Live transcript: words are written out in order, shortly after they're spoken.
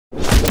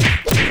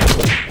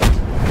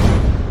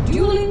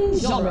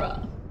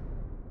genre.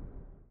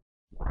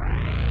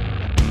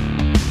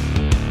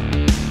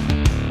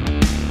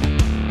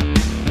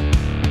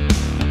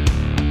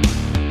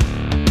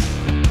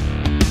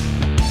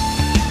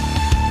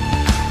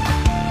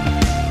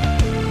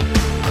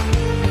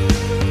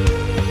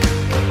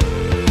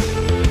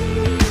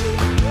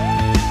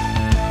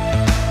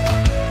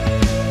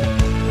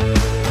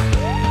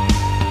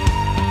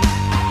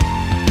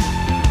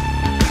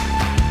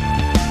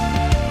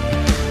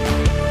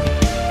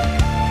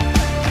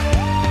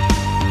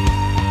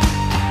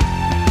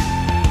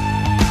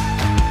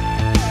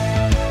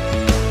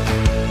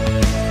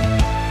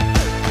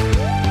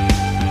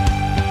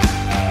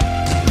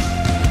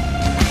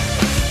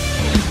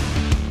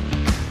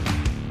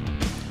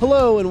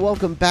 Hello and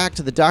welcome back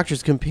to The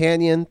Doctor's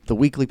Companion, the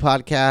weekly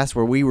podcast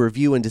where we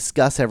review and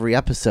discuss every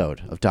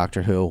episode of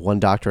Doctor Who, one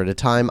doctor at a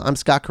time. I'm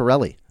Scott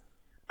Corelli.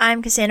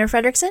 I'm Cassandra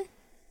Fredrickson.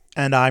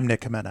 And I'm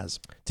Nick Jimenez.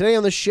 Today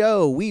on the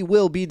show, we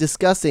will be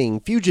discussing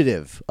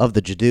Fugitive of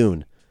the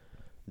Judoon,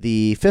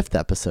 the 5th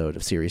episode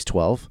of Series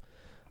 12.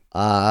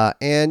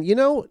 And, you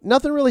know,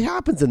 nothing really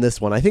happens in this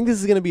one. I think this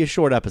is going to be a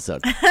short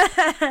episode.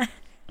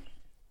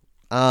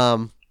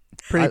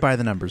 Pretty by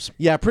the numbers.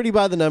 Yeah, pretty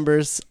by the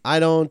numbers. I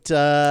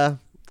don't...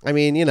 I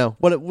mean, you know,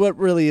 what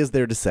really is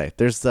there to say?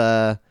 There's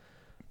those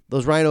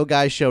Rhino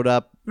guys showed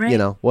up, Right. You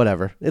know,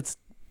 whatever. It's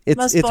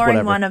Most boring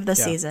whatever. one of the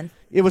season.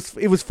 It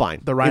was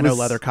fine. The Rhino It was-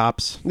 leather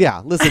cops.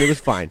 Yeah, listen, it was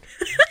fine.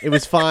 It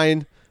was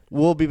fine.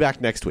 We'll be back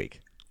next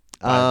week.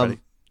 Bye,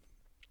 everybody.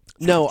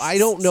 No, I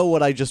don't know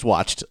what I just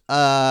watched.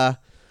 That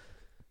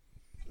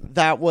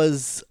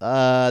was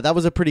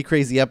a pretty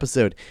crazy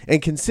episode.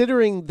 And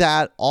considering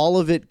that all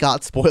of it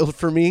got spoiled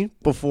for me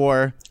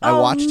before I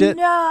watched it.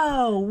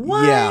 No,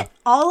 what? Yeah.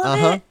 All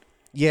of it?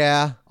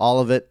 Yeah, all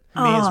of it.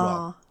 Me as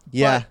well.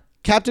 Yeah.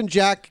 Captain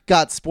Jack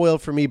got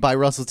spoiled for me by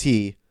Russell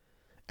T.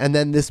 And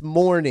then this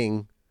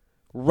morning,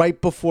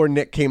 right before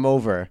Nick came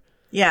over,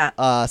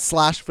 Yeah.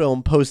 Slash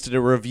Film posted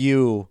a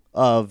review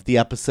of the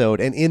episode,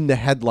 and in the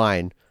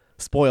headline,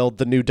 spoiled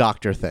the new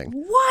Doctor thing.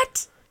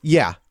 What?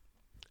 Yeah.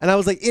 And I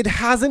was like, it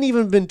hasn't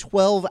even been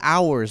 12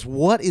 hours.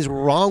 What is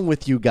wrong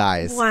with you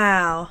guys?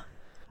 Wow.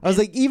 I was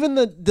like, even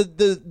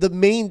the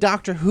main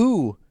Doctor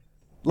Who,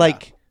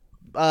 like,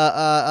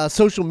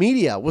 social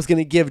media was going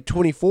to give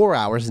 24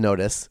 hours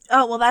notice.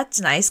 Oh, well, that's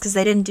nice because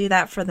they didn't do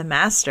that for the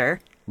Master.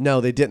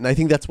 No, they didn't. I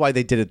think that's why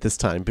they did it this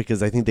time,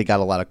 because I think they got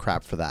a lot of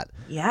crap for that.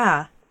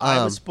 Yeah.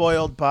 I was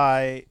spoiled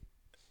by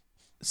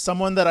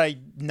someone that I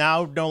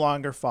now no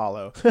longer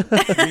follow.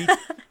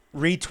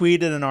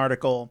 Retweeted an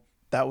article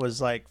that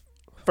was like,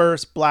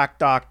 first Black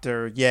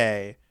Doctor,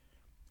 yay.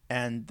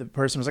 And the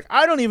person was like,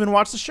 I don't even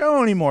watch the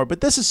show anymore,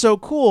 but this is so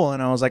cool.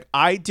 And I was like,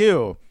 I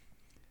do.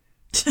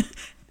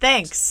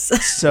 Thanks.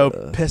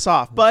 So piss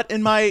off. But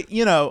in my,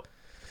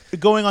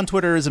 going on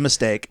Twitter is a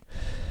mistake.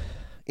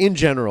 In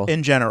general.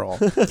 And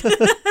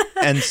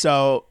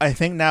so I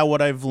think now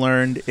what I've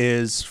learned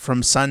is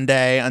from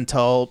Sunday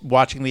until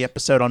watching the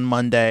episode on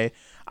Monday,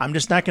 I'm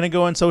just not going to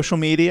go on social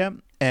media,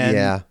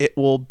 and it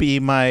will be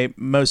my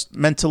most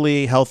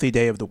mentally healthy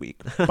day of the week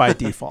by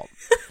default,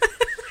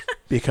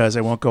 because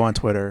I won't go on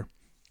Twitter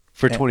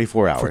for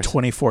 24 hours. For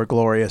 24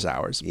 glorious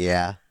hours.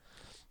 Yeah.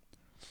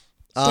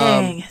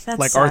 Dang, that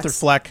like sucks. Arthur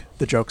Fleck,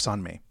 the joke's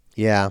on me.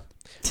 Yeah.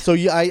 So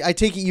I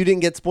take it you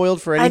didn't get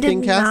spoiled for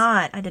anything,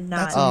 Cass? I did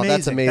not.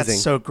 That's amazing.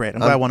 That's so great.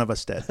 I'm glad one of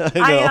us did.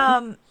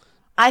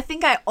 I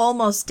think I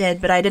almost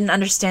did, but I didn't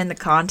understand the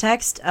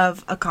context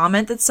of a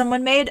comment that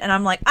someone made, and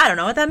I'm like, I don't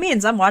know what that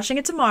means. I'm watching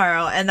it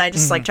tomorrow, and I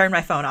just turned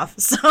my phone off.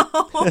 So,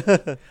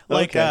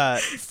 like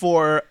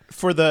for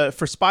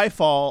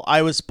Spyfall,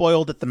 I was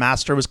spoiled that the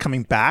Master was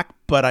coming back,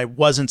 but I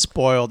wasn't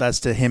spoiled as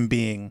to him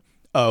being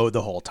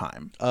the whole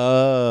time.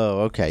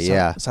 Oh, okay,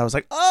 yeah. So I was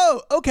like,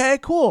 oh, okay,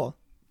 cool.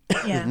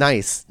 yeah.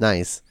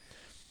 Nice.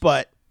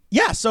 But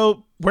yeah,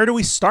 so where do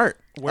we start?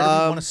 Where do we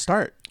want to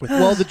start?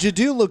 Well, the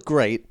Judoon looked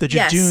great. The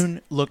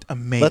Judoon looked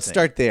amazing. Let's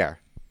start there.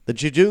 The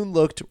Judoon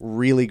looked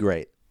really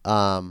great.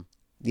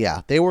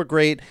 Yeah, they were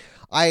great.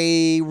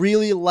 I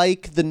really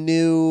like the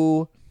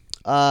new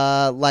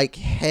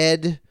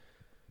head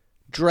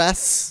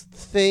dress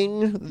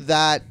thing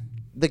that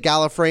the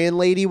Gallifreyan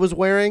lady was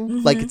wearing.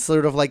 Mm-hmm. Like, it's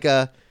sort of like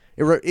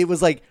it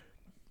was like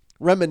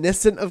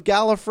reminiscent of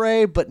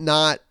Gallifrey, but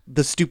not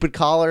the stupid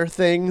collar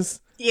things.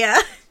 Yeah.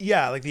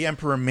 Yeah, like the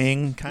Emperor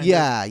Ming kind of.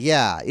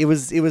 Yeah. It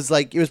was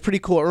pretty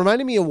cool. It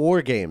reminded me of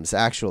War Games,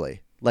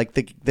 actually. Like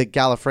the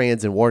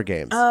Gallifreyans in War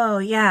Games. Oh,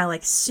 yeah,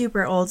 like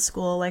super old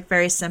school, like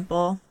very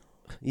simple.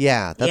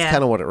 Yeah, that's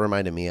kind of what it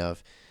reminded me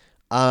of.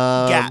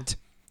 Gat.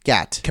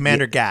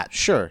 Commander Gat.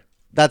 Sure.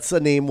 That's a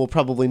name we'll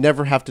probably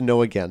never have to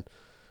know again.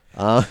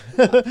 I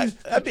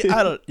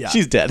don't. Yeah.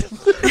 She's dead.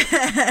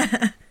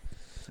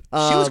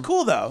 She was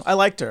cool though. I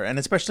liked her, and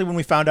especially when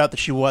we found out that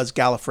she was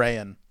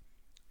Gallifreyan.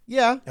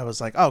 Yeah. I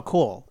was like, oh,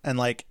 cool. And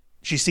like,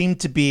 she seemed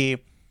to be,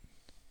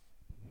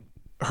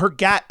 her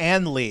Gat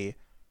and Lee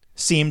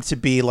seemed to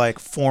be like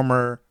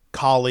former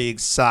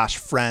colleagues /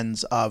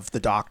 friends of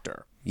the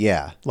Doctor.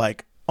 Yeah.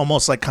 Like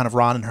almost like kind of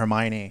Ron and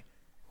Hermione.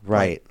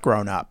 Right. Like,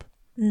 grown up.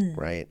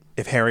 Right.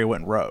 If Harry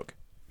went rogue.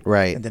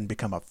 Right. And then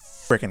become a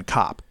freaking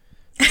cop.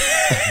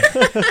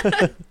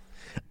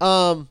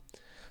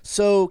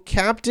 So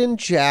Captain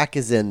Jack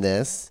is in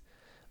this.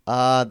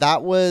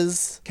 That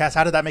was Cass,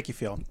 how did that make you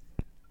feel?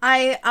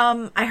 I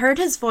heard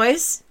his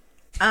voice,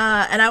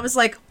 and I was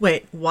like,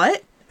 wait,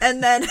 what?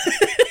 And then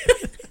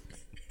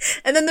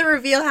and then the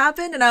reveal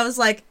happened, and I was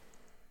like,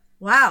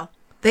 wow,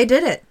 they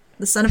did it.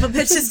 The son of a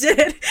bitches did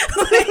it.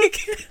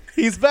 Like,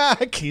 he's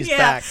back. He's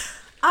back.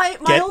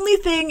 My only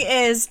thing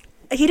is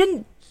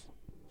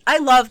I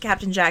love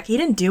Captain Jack. He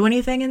didn't do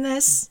anything in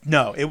this.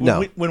 No.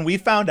 When we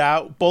found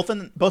out, both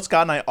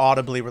Scott and I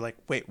audibly were like,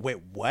 wait,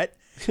 what?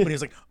 When he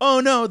was like, oh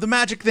no, the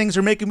magic things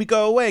are making me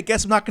go away.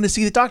 Guess I'm not going to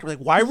see the doctor. We're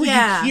like, why were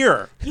you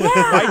here? Yeah.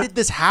 Why did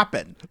this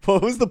happen?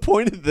 What was the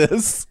point of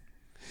this?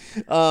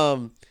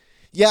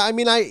 Yeah, I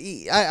mean, I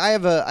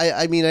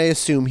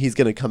assume he's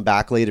going to come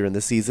back later in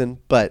the season,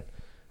 but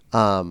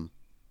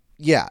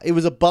yeah, it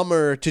was a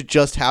bummer to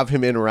just have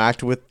him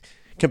interact with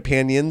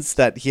companions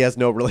that he has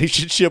no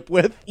relationship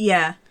with.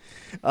 Yeah.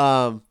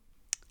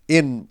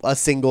 In a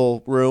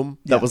single room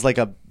that was like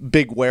a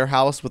big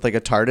warehouse with like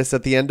a TARDIS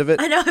at the end of it.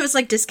 I know, it was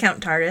like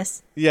discount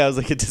TARDIS. Yeah, it was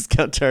like a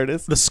discount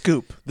TARDIS. The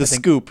scoop. The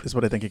scoop is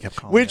what I think he kept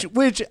calling it.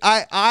 Which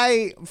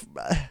I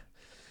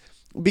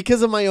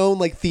because of my own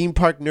like theme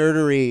park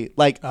nerdery,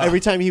 like every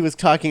time he was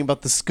talking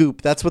about the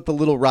scoop, that's what the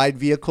little ride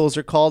vehicles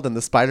are called in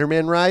the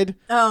Spider-Man ride.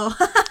 Oh.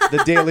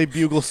 The Daily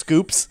Bugle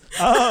scoops.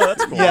 Oh,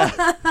 that's cool.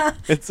 Yeah.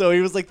 And so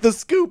he was like, the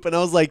scoop. And I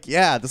was like,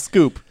 yeah, the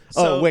scoop.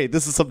 So, oh, wait,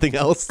 this is something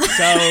else.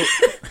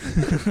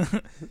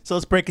 So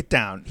let's break it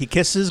down. He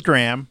kisses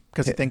Graham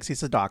because he thinks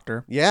he's a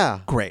doctor.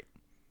 Yeah. Great.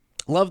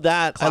 Love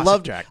that.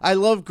 Classic Jack. I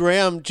love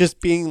Graham just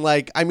being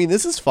like, I mean,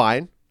 this is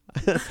fine.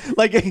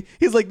 Like,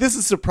 he's like, this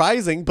is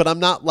surprising, but I'm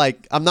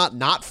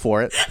not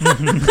for it.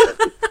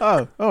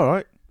 Oh, all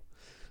right.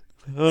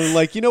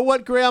 Like, you know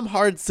what, Graham?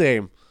 Hard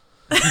same.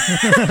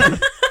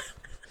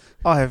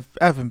 I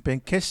haven't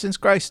been kissed since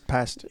Grace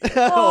passed.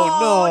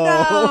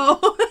 Oh,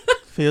 no.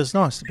 Feels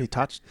nice to be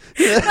touched.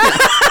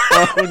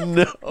 Oh,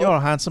 no. You're a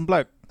handsome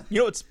bloke. You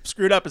know what's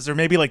screwed up is they're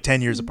maybe like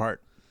 10 years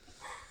apart.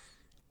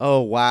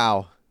 Oh,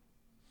 wow.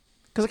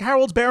 Because like, how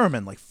old's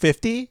Barrowman? Like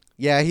 50?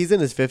 Yeah, he's in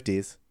his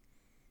 50s.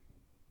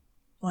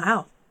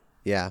 Wow.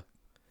 Yeah.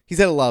 He's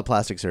had a lot of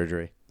plastic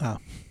surgery. Oh.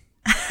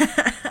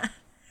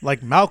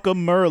 Like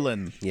Malcolm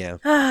Merlin. Yeah.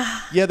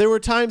 Yeah, there were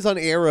times on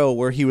Arrow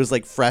where he was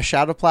like fresh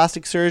out of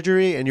plastic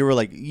surgery and you were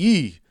like,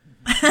 yee.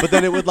 But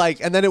then it would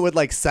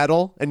like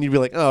settle and you'd be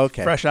like, oh,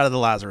 okay. Fresh out of the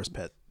Lazarus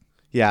pit.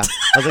 Yeah.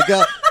 I was like,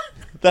 oh,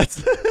 that's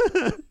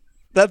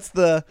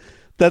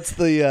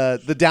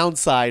the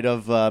downside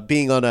of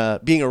being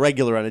a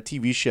regular on a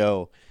TV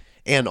show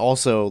and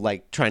also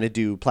like trying to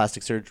do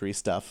plastic surgery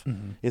stuff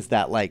is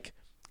that like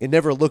it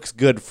never looks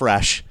good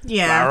fresh.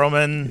 Yeah.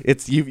 Barrowman.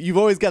 It's you've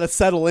always got to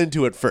settle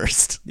into it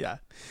first. Yeah.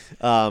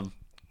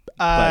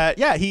 But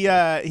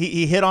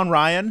he hit on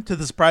Ryan to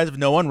the surprise of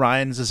no one.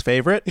 Ryan's his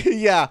favorite.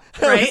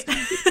 Right.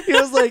 He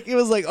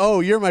was like, oh,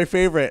 you're my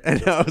favorite,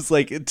 and I was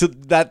like,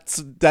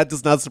 that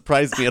does not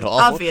surprise me at all.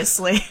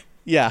 Obviously.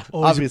 Yeah,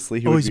 obviously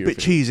he would he's be a bit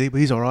cheesy,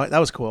 but he's all right. That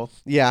was cool.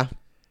 Yeah.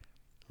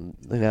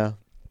 Yeah.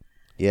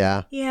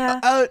 Yeah.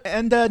 Yeah.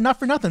 And not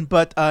for nothing,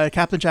 but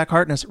Captain Jack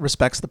Harkness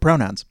respects the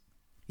pronouns.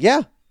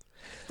 Yeah.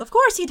 Of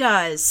course he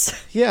does.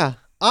 Yeah.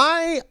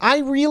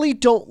 I really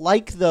don't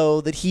like,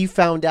 though, that he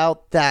found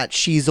out that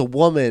she's a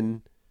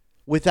woman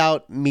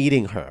without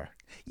meeting her.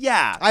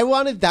 Yeah. I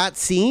wanted that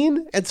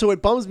scene, and so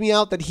it bums me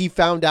out that he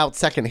found out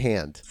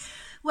secondhand.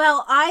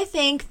 Well, I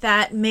think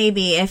that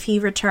maybe if he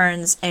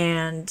returns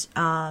and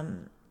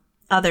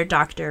other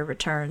doctor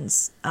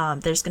returns,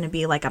 there's going to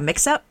be like a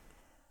mix-up.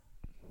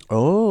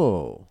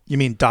 Oh. You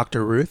mean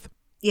Dr. Ruth?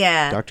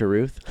 Yeah. Dr.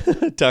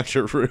 Ruth?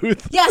 Dr.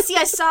 Ruth? Yeah, see,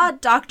 I saw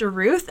Dr.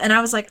 Ruth, and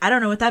I was like, I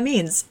don't know what that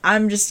means.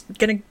 I'm just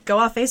going to go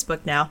off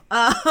Facebook now.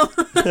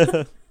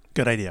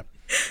 Good idea.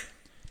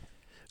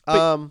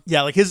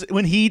 Yeah, like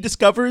when he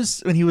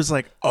was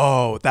like,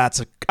 oh,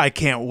 I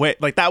can't wait.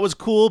 Like that was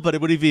cool, but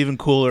it would be even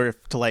cooler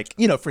for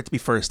it to be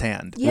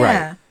firsthand.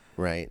 Yeah.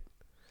 Right.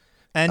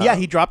 And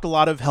he dropped a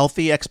lot of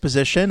healthy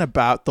exposition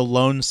about the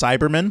lone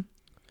Cyberman.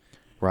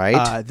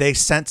 Right. They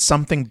sent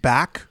something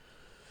back.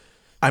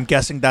 I'm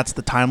guessing that's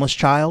the Timeless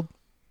Child.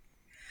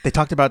 They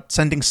talked about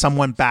sending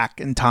someone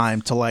back in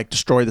time to like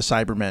destroy the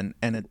Cybermen,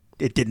 and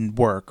it didn't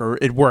work, or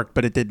it worked,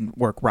 but it didn't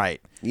work right.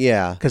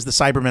 Yeah. Because the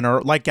Cybermen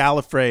are like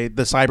Gallifrey.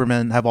 The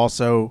Cybermen have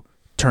also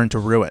turned to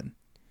ruin,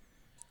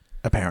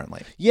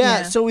 apparently.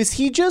 Yeah. So is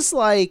he just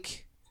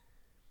like?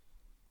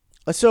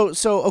 So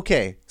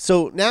okay.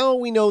 So now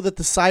we know that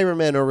the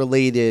Cybermen are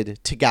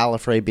related to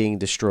Gallifrey being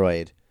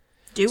destroyed.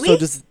 Do we?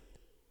 So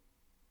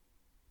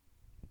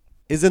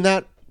isn't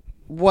that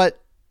what?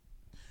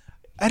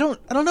 I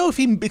don't know if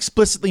he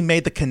explicitly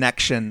made the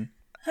connection.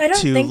 I don't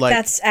think like,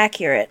 that's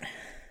accurate.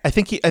 I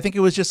think it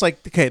was just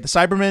like, okay, the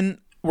Cybermen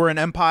were an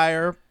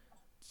empire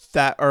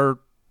that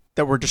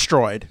were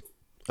destroyed.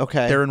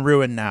 Okay. They're in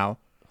ruin now.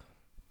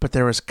 But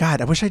there was,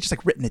 God, I wish I just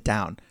like written it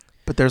down.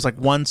 But there's like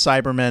one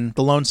Cyberman,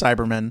 the lone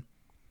Cyberman.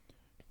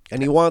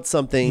 And he wants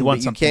something,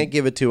 but you can't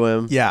give it to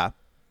him. Yeah.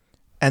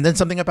 And then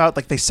something about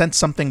like they sent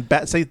something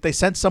back. Say they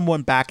sent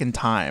someone back in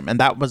time, and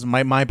that was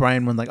my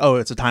brain was like, oh,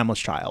 it's a timeless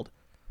child.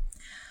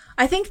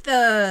 I think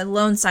the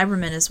lone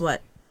Cyberman is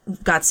what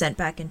got sent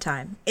back in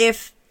time.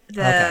 If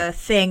the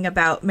thing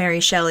about Mary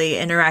Shelley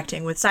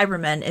interacting with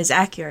Cybermen is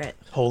accurate.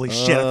 Holy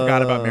shit! I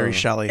forgot about Mary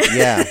Shelley.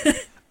 Yeah.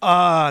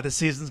 The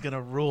season's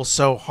gonna rule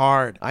so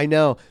hard. I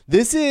know.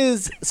 This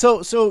is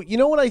so you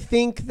know what I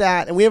think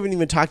that, and we haven't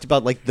even talked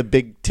about like the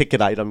big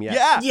ticket item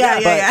yet.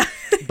 Yeah.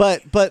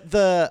 But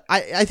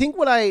I think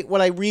what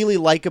I really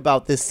like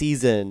about this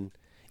season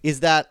is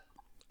that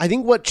I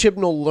think what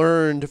Chibnall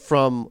learned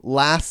from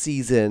last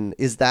season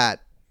is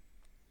that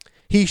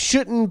he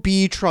shouldn't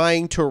be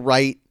trying to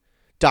write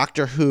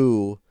Doctor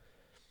Who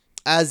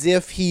as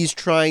if he's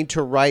trying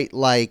to write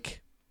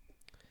like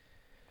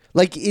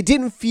it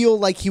didn't feel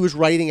like he was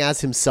writing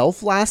as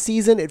himself last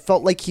season. It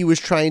felt like he was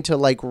trying to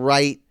like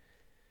write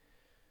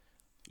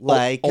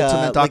like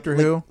Ultimate Doctor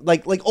Who,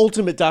 like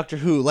Ultimate Doctor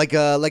Who, like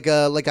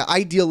a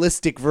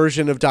idealistic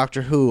version of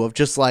Doctor Who, of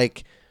just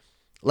like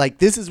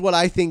this is what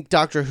I think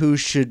Doctor Who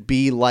should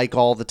be like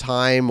all the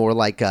time, or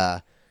what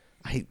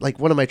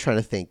am I trying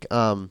to think?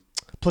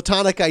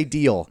 Platonic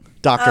ideal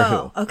Doctor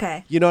Who.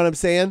 Okay. You know what I'm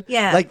saying?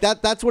 Yeah. Like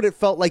that's what it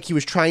felt like he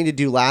was trying to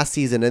do last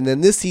season, and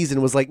then this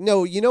season was like,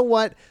 no, you know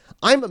what?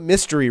 I'm a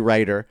mystery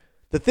writer.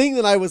 The thing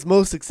that I was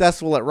most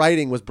successful at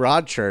writing was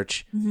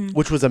Broadchurch,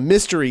 which was a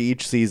mystery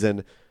each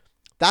season.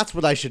 That's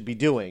what I should be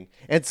doing.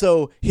 And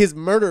so his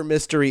murder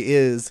mystery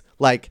is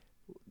like,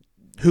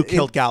 who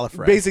killed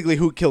Gallifrey? Basically,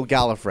 who killed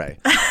Gallifrey?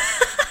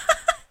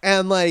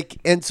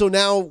 And so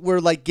now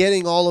we're like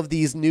getting all of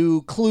these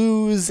new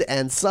clues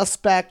and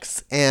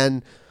suspects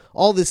and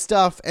all this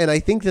stuff. And I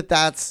think that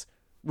that's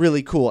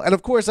really cool. And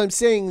of course, I'm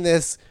saying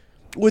this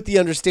with the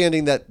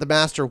understanding that the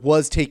Master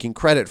was taking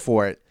credit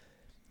for it,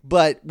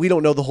 but we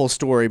don't know the whole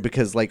story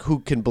because like, who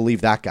can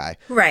believe that guy?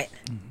 Right.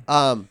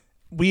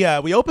 We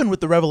open with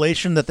the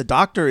revelation that the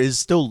Doctor is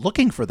still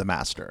looking for the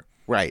Master.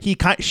 Right.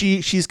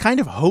 She's kind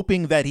of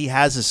hoping that he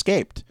has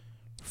escaped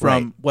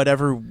from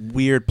whatever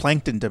weird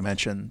plankton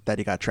dimension that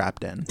he got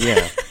trapped in.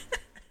 Yeah.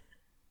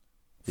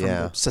 From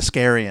the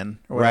Saskarian,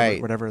 or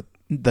whatever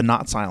the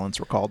not silence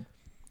were called.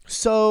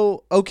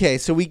 So, okay,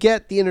 so we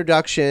get the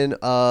introduction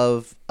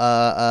of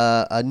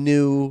a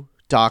new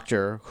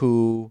Doctor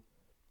who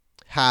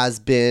has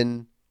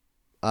been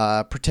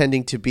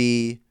pretending to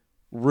be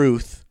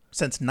Ruth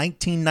since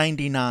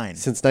 1999.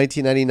 Since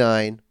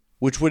 1999,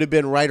 which would have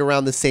been right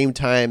around the same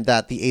time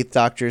that the Eighth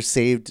Doctor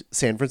saved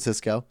San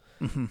Francisco.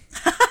 Mm-hmm.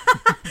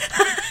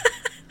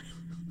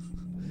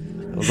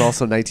 It was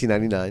also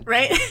 1999.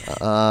 Right.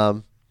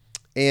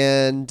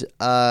 And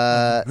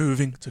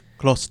moving to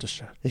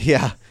Gloucestershire.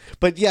 Yeah.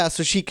 But yeah,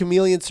 so she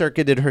chameleon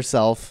circuited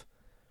herself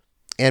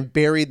and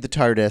buried the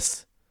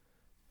TARDIS,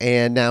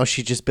 and now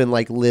she's just been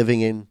like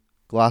living in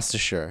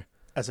Gloucestershire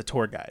as a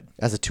tour guide.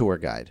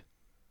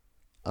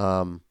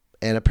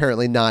 And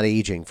apparently not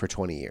aging for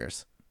 20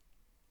 years.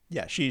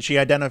 Yeah, she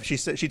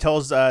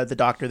tells the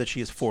Doctor that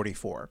she is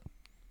 44.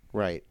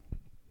 Right.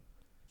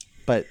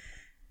 But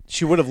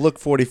she would have looked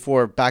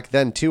 44 back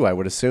then too, I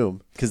would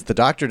assume, because the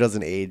Doctor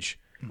doesn't age.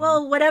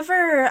 Well,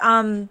 whatever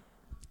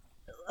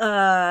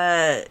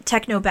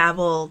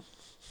technobabble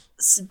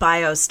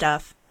bio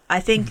stuff, I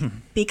think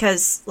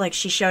because like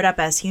she showed up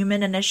as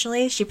human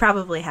initially, she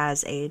probably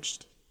has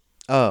aged.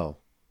 Oh,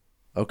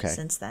 okay.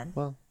 Since then.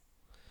 Well,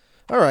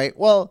 all right.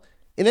 Well,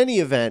 in any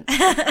event,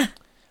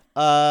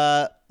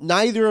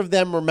 neither of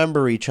them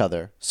remember each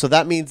other. So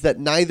that means that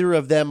neither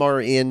of them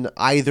are in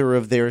either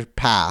of their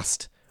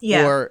past.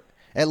 Yeah. Or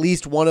at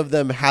least one of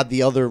them had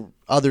the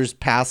other's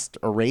past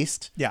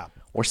erased. Yeah.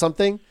 Or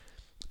something.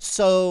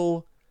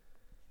 So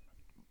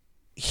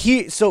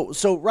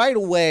so right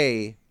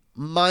away,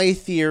 my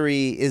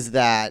theory is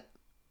that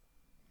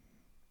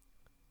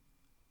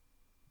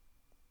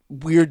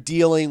we're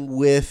dealing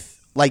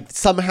with like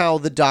somehow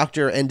the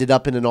Doctor ended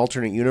up in an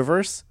alternate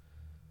universe.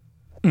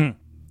 And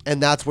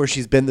that's where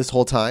she's been this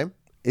whole time,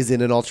 is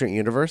in an alternate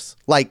universe.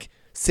 Like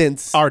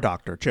since our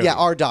Doctor, Jodie. Yeah,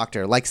 our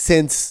Doctor. Like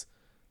since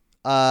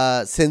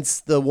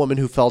the woman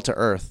who fell to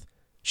Earth.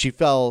 She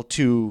fell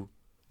to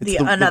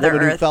another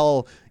woman Earth. Who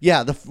fell,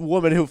 the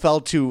woman who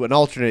fell to an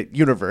alternate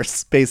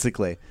universe,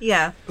 basically.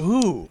 Yeah.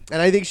 Ooh.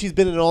 And I think she's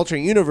been in an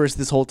alternate universe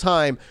this whole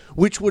time,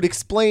 which would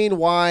explain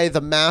why the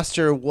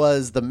Master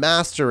was the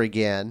Master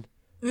again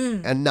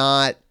and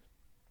not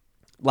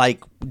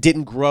like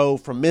didn't grow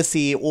from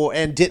Missy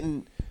and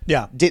didn't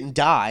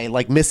die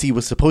like Missy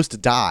was supposed to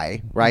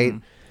die, right?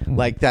 Mm-hmm.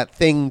 Like that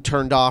thing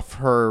turned off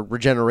her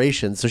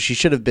regeneration, so she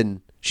should have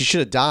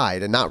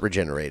died and not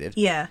regenerated.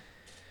 Yeah.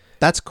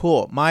 That's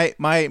cool.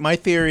 My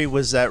theory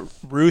was that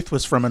Ruth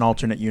was from an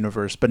alternate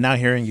universe, but now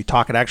hearing you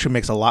talk, it actually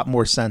makes a lot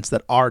more sense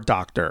that our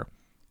Doctor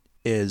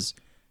is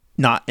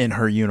not in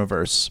her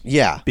universe.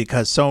 Yeah.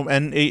 Because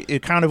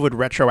it kind of would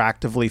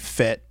retroactively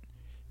fit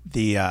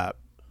the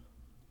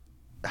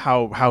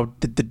how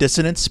the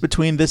dissonance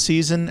between this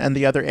season and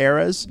the other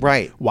eras.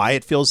 Right. Why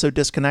it feels so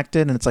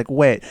disconnected. And it's like,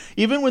 wait,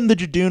 even when the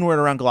Judoon were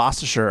around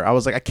Gloucestershire, I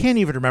was like, I can't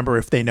even remember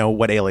if they know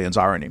what aliens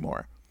are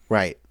anymore.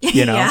 Right.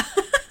 You know? Yeah.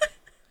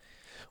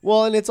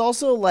 Well, and it's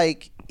also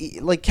like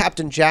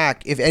Captain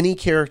Jack. If any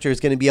character is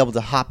going to be able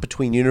to hop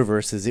between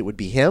universes, it would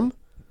be him.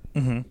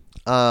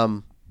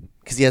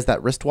 Because he has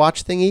that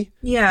wristwatch thingy.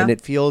 Yeah. And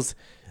it feels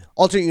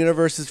alternate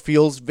universes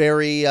feels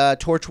very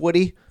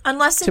Torchwoody.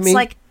 Unless it's me.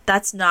 like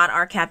that's not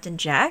our Captain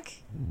Jack.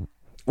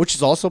 Which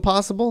is also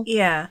possible.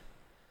 Yeah.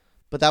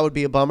 But that would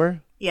be a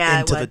bummer. Yeah.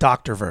 Into the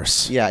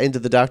Doctorverse. Yeah, into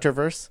the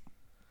Doctorverse.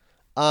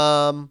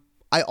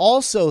 I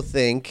also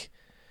think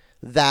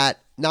that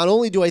not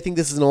only do I think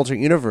this is an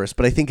alternate universe,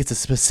 but I think it's a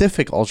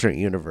specific alternate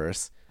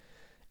universe.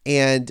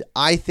 And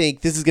I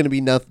think this is going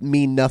to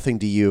mean nothing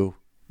to you,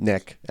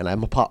 Nick. And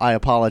I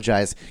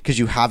apologize because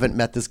you haven't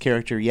met this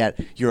character yet.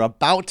 You're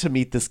about to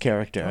meet this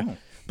character,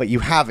 but you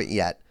haven't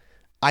yet.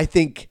 I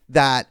think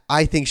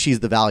she's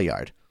the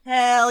Valyard.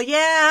 Hell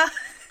yeah.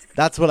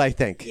 That's what I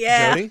think.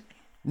 Yeah. Jody?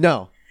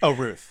 No. Oh,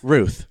 Ruth.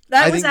 Ruth.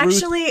 That I was think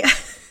actually...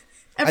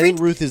 I think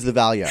Ruth is the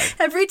Valyard.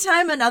 Every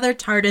time another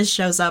TARDIS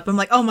shows up, I'm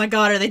like, oh my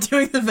god, are they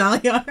doing the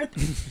Valyard?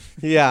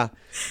 Yeah.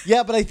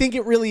 Yeah, but I think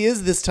it really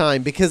is this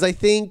time because I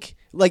think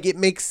like it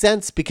makes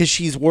sense because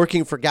she's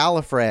working for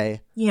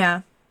Gallifrey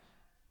Yeah.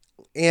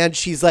 and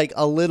she's like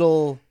a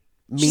little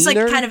meaner. She's like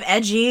kind of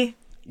edgy.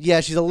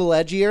 Yeah, she's a little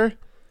edgier.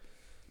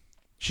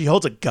 She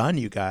holds a gun,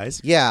 you guys.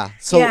 Yeah.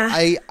 So Yeah.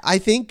 I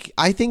think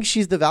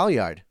she's the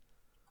Valyard.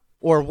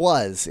 Or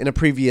was in a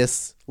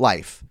previous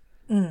life.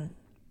 Because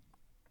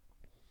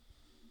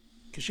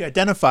she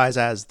identifies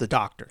as the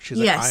Doctor. She's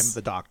like, Yes. I'm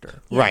the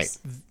Doctor. Right.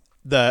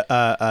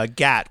 The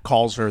Gat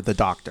calls her the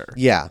Doctor.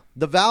 Yeah.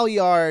 The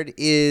Valyard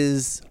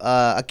is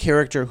a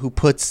character who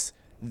puts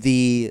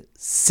the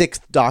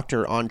Sixth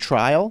Doctor on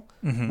trial,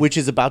 which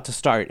is about to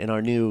start in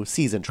our new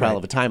season, Trial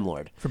of a Time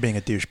Lord. For being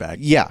a douchebag.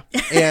 Yeah.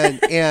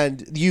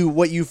 And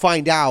what you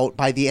find out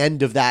by the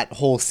end of that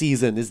whole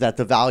season is that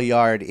the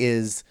Valyard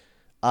is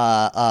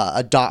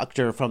a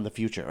doctor from the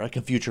future, like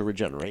a future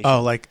regeneration.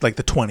 Oh, like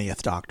the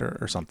 20th Doctor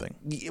or something.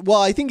 Well,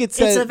 I think it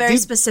says... It's a very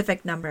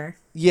specific number.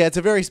 Yeah, it's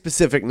a very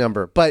specific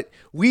number, but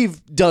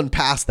we've done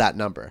past that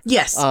number.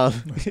 Yes.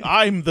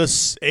 I'm the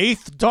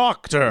 8th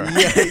Doctor.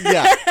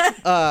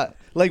 Yeah.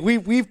 Like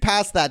we've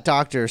passed that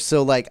doctor,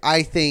 so like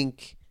I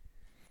think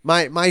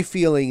my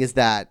feeling is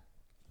that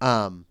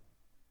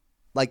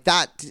like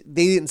that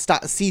they didn't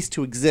cease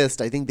to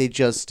exist. I think they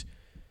just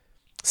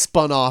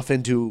spun off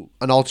into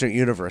an alternate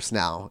universe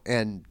now,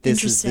 and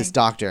this is this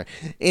doctor.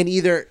 And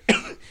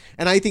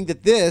and I think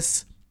that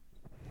this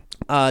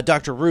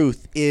Dr.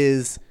 Ruth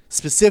is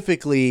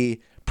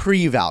specifically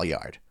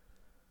pre-Valyard.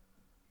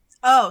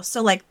 Oh,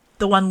 so like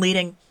the one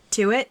leading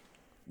to it?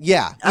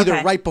 Yeah, either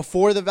Okay. right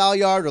before the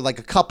Valyard or like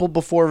a couple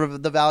before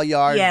the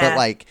Valyard. Yeah. But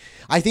like,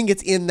 I think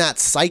it's in that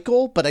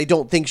cycle, but I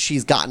don't think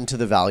she's gotten to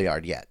the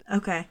Valyard yet.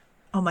 Okay.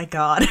 Oh my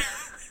god.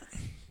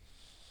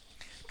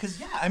 Because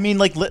I mean,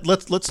 like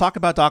let's talk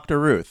about Dr.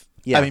 Ruth.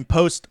 Yeah. I mean,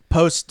 post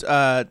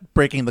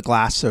breaking the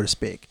glass, so to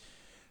speak.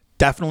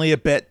 Definitely a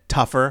bit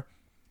tougher,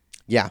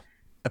 Yeah,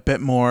 a bit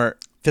more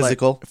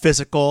Physical.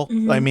 Physical.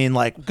 I mean,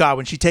 like God,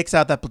 when she takes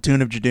out that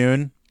platoon of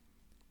Jadoon,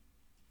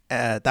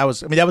 that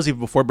was even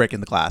before breaking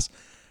the glass.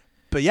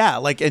 But yeah,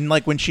 like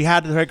when she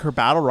had like her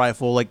battle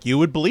rifle, like you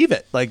would believe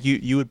it, like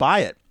you would buy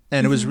it,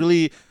 and it was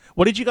really.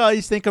 What did you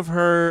guys think of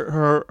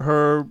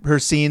her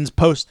scenes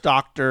post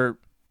Doctor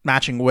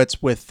matching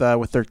wits with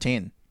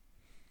 13?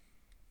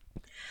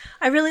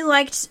 I really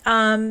liked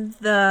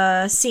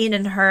the scene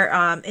in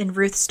her in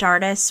Ruth's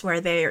TARDIS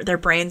where their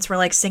brains were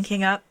like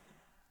syncing up.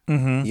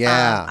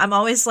 yeah, I'm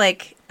always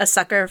like a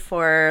sucker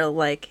for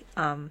like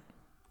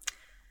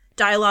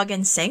dialogue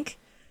in sync.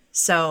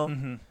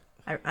 So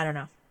I don't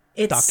know.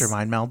 It's Doctor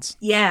Mind Melds.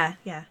 Yeah.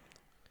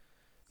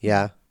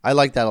 yeah. I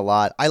like that a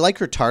lot. I like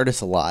her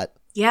TARDIS a lot.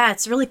 Yeah,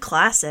 it's really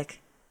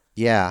classic.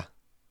 Yeah,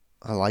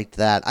 I liked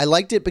that. I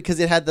liked it because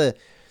it had the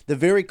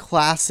very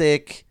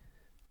classic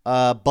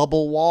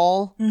bubble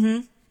wall,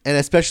 and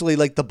especially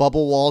like the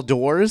bubble wall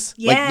doors.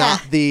 Yeah.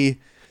 Like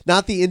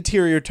not the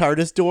interior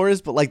TARDIS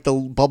doors, but like the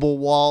bubble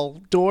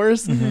wall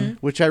doors,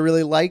 which I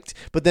really liked.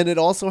 But then it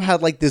also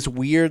had like this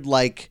weird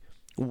like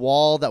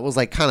wall that was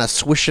like kind of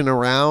swishing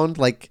around,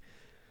 like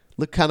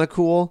looked kind of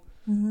cool.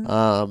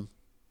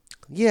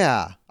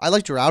 Yeah, I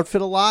liked her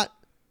outfit a lot.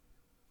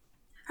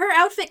 Her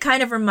outfit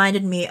kind of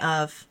reminded me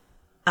of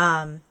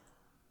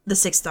the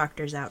Sixth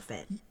Doctor's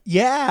outfit.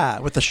 Yeah,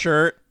 with the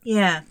shirt.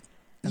 Yeah.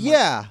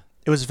 Yeah.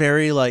 It was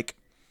very like,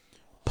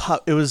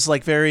 it was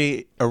like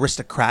very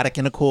aristocratic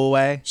in a cool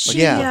way. She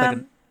yeah.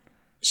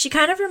 she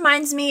kind of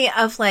reminds me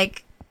of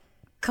like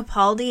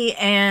Capaldi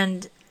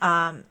and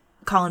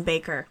Colin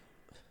Baker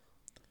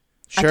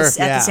Sure. at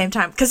the same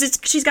time, because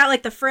she's got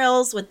like the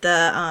frills with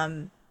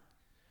the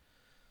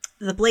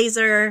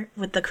blazer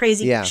with the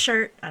crazy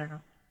shirt. I don't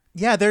know.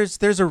 Yeah, there's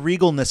a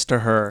regalness to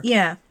her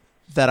Yeah.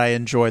 that I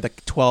enjoy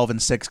that 12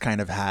 and 6 kind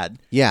of had.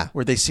 Yeah.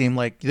 Where they seem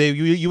like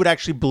you would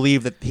actually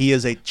believe that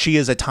she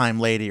is a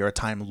time lady or a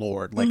time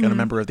lord, like a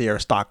member of the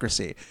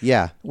aristocracy.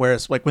 Yeah.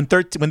 Whereas like when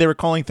they were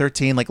calling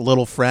 13 like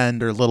little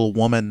friend or little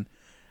woman,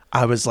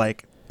 I was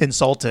like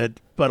insulted,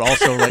 but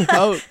also like,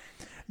 oh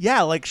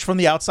yeah, like from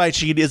the outside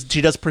she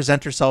does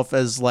present herself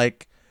as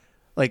like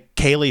like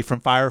Kaylee from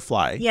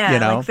Firefly. Yeah, you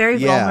know? like very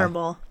Yeah.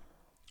 vulnerable.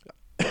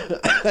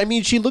 I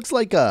mean, she looks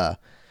like a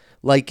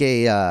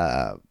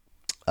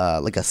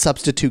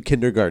substitute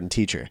kindergarten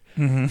teacher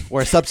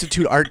or a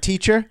substitute art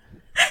teacher.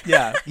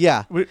 Yeah.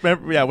 Yeah.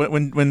 Remember, yeah,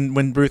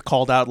 when Ruth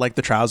called out like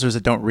the trousers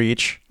that don't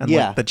reach and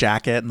Yeah. like the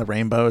jacket and the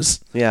rainbows.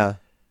 Yeah.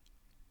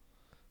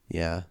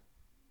 Yeah.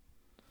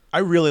 I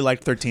really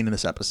liked 13 in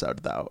this episode,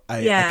 though. I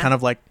Yeah. kind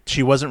of like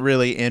she wasn't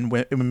really in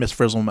Miss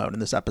Frizzle mode in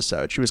this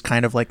episode. She was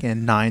kind of like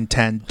in 9,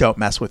 10, don't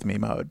mess with me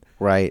mode.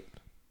 Right.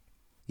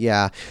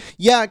 Yeah.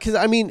 Yeah, because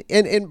I mean,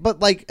 but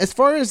like as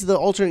far as the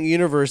alternate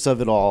universe of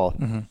it all,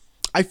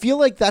 I feel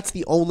like that's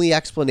the only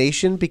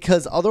explanation,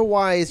 because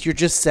otherwise you're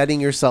just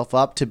setting yourself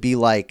up to be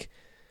like,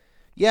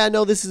 yeah,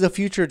 no, this is a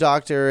future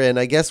doctor and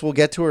I guess we'll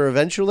get to her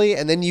eventually.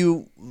 And then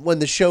when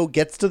the show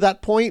gets to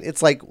that point,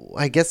 it's like,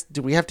 I guess,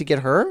 do we have to get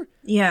her?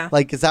 Yeah.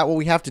 Like, is that what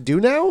we have to do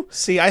now?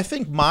 See, I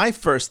think my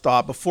first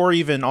thought before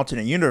even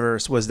alternate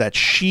universe was that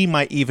she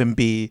might even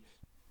be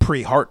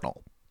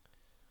pre-Hartnell.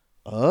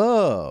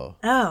 Oh,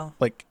 Oh.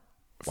 Like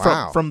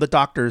Wow. from the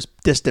doctor's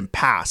distant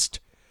past.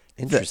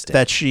 interesting.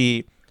 That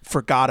she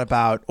forgot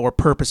about or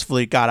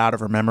purposefully got out of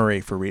her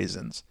memory for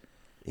reasons.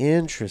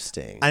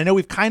 Interesting. I know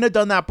we've kind of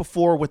done that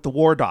before with the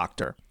War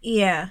Doctor,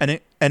 Yeah.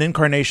 an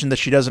incarnation that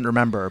she doesn't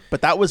remember,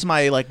 but that was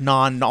my like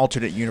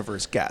non-alternate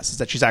universe guess, is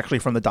that she's actually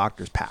from the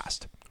Doctor's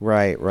past.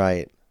 Right,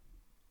 right.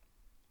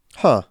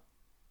 Huh.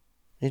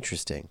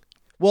 Interesting.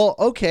 Well,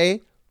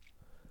 okay.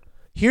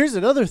 Here's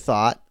another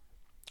thought.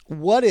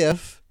 What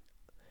if,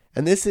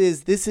 and this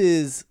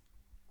is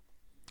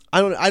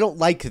I don't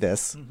like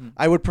this.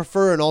 I would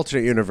prefer an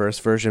alternate universe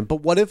version, but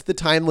what if the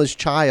timeless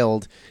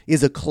child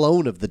is a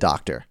clone of the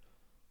Doctor?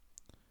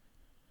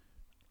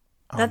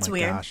 That's oh my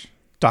weird. Gosh.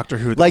 Doctor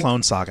Who, the Like-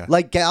 Clone Saga.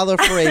 Like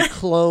Gallifrey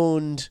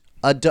cloned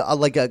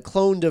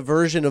cloned a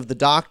version of the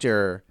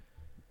Doctor,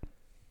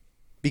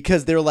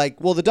 because they're like,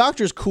 well, the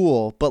Doctor's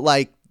cool, but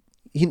like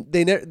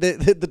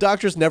the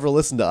Doctors never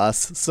listened to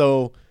us,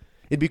 so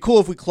it'd be cool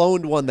if we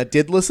cloned one that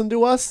did listen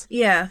to us.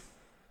 Yeah.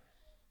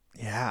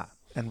 Yeah,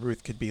 and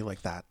Ruth could be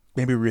like that.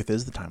 Maybe Ruth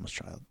is the timeless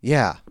child.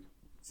 Yeah.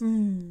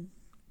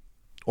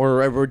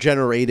 Or a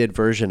regenerated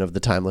version of the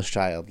timeless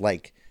child,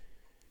 like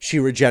she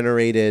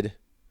regenerated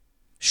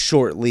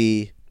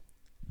shortly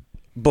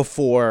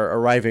before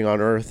arriving on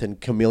Earth and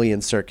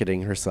chameleon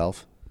circuiting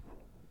herself.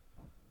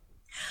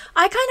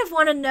 I kind of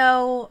want to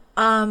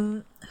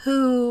know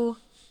who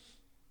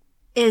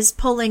is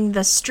pulling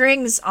the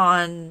strings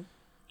on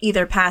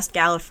either past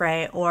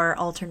Gallifrey or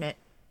alternate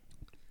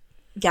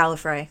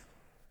Gallifrey.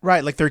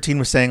 Right, like 13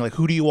 was saying, like,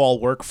 who do you all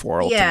work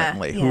for Yeah,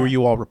 ultimately? yeah. Who are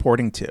you all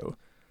reporting to?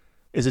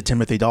 Is it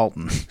Timothy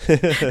Dalton?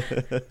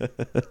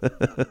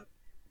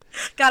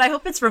 God, I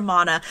hope it's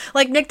Romana.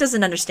 Like, Nick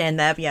doesn't understand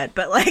that yet,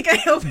 but like, I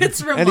hope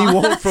it's Romana. And he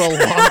won't for a long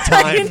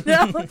time. I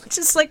know,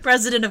 just like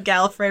President of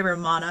Gallifrey,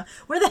 Romana.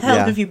 Where the hell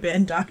Yeah. have you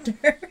been,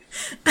 Doctor?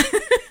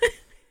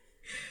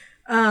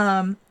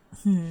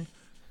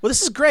 Well,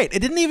 this is great. It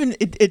didn't even,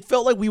 it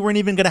felt like we weren't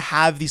even going to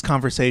have these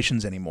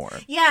conversations anymore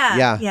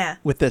Yeah, Yeah.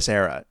 with this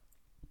era.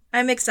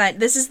 I'm excited.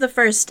 This is the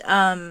first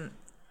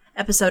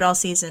episode all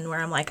season where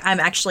I'm like, I'm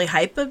actually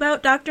hype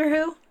about Doctor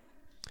Who.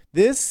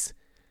 This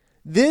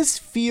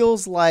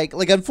feels like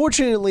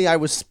unfortunately I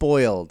was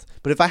spoiled,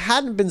 but if I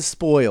hadn't been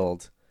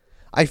spoiled,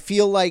 I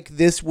feel like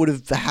this would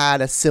have had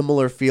a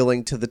similar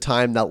feeling to the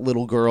time that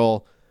little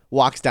girl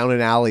walks down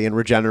an alley and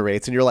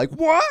regenerates, and you're like,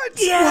 what?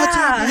 Yeah. What's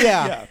happening?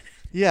 Yeah.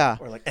 Yeah.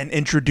 Or like, and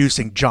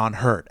introducing John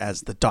Hurt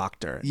as the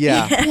Doctor.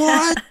 Yeah.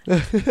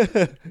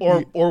 What?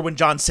 or when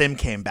John Sim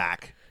came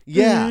back.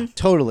 Yeah,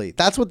 totally.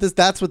 That's what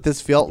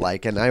this felt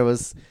like, and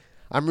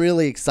I'm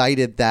really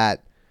excited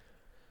that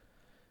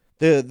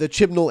the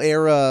Chibnall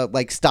era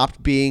like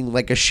stopped being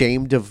like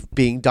ashamed of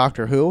being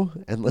Doctor Who,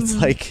 and let's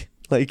like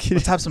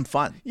Let's have some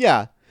fun.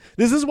 yeah.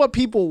 This is what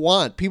people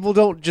want. People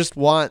don't just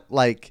want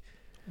like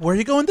Where are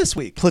you going this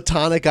week?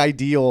 platonic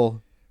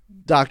ideal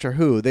Doctor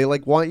Who. They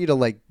like want you to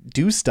like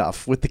do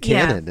stuff with the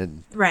canon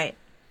and Right.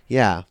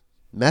 yeah,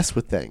 mess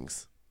with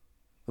things.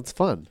 That's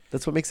fun.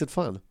 That's what makes it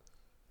fun.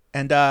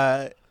 And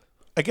I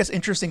guess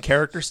interesting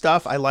character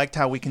stuff. I liked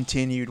how we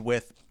continued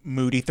with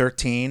Moody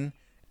 13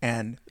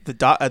 and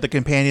the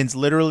companions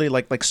literally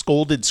like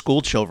scolded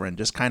school children,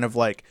 just kind of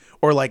like,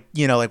 or like,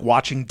 you know, like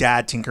watching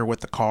Dad tinker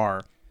with the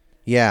car,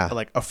 Yeah.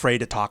 like afraid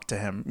to talk to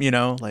him, you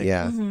know, like,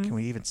 Yeah. can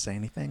we even say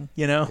anything,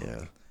 you know?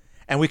 Yeah.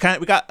 And we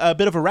got a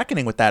bit of a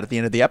reckoning with that at the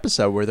end of the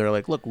episode where they're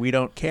like, look, we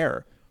don't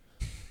care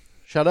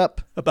Shut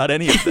up. about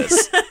any of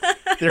this.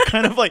 They're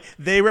kind of like,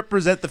 they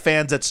represent the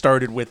fans that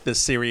started with this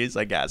series,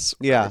 I guess.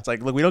 Yeah. It's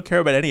like, look, we don't care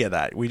about any of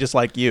that. We just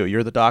like you.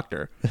 You're the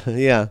Doctor.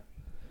 Yeah.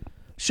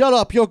 Shut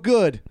up. You're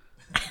good.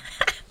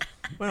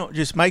 We don't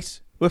just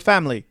Mike's. We're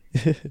family.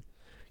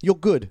 You're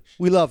good.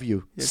 We love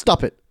you.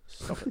 Stop it.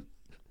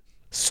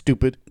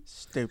 Stupid.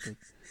 Stupid.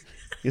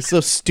 You're so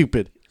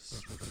stupid.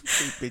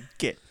 Stupid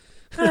git.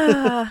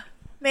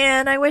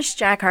 Man, I wish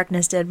Jack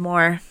Harkness did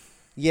more.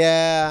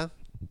 Yeah.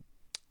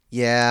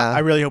 Yeah. I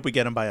really hope we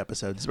get him by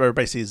episodes or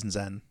by season's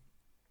end.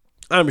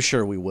 I'm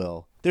sure we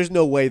will. There's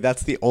no way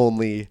that's the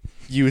only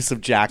use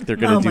of Jack they're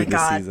going to do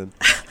this season.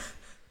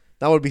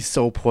 That would be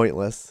so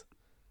pointless.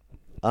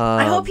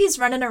 I hope he's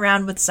running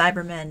around with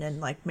Cybermen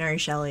and like Mary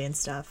Shelley and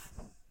stuff.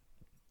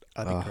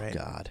 That'd be great.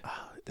 God.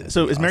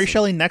 So is Mary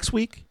Shelley next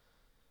week?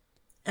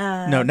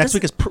 No, next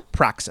week is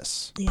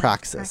Praxis. Yeah,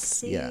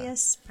 Praxis. Yeah.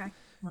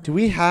 Do Do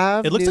we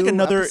have? It looks like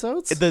another.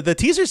 episodes? The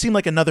teaser seemed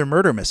like another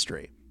murder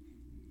mystery.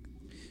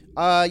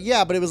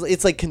 Yeah, but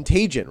it's like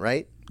Contagion,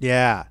 right?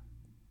 Yeah,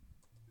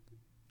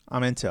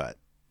 I'm into it.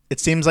 It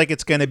seems like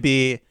it's going to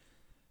be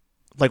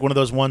like one of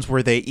those ones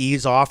where they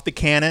ease off the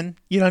canon.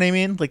 You know what I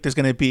mean? Like there's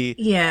going to be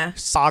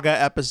saga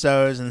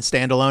episodes and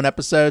standalone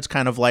episodes,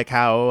 kind of like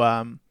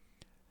how,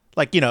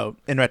 like, you know,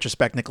 in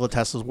retrospect, Nikola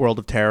Tesla's World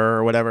of Terror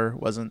or whatever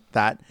wasn't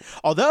that.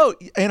 Although,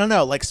 I don't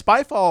know, like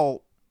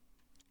Spyfall,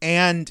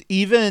 and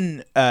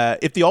even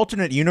if the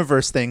alternate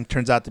universe thing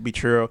turns out to be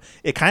true,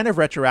 it kind of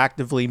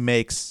retroactively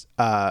makes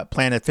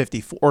Planet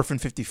 54, Orphan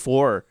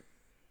 54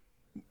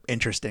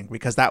 interesting,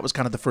 because that was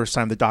kind of the first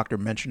time the Doctor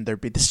mentioned there'd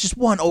be this just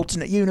one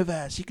alternate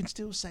universe. You can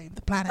still save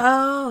the planet.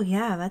 Oh,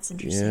 yeah, that's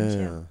interesting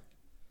too.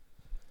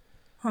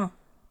 Huh.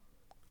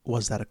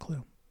 Was that a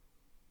clue?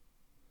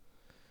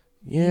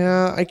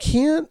 Yeah, I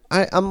can't.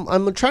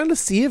 I'm trying to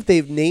see if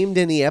they've named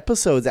any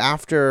episodes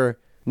after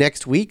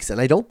next week's, and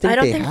I don't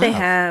think they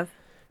have.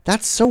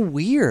 That's so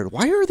weird.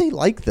 Why are they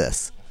like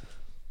this?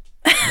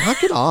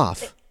 Knock it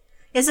off.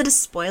 Is it a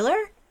spoiler?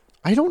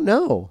 I don't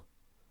know.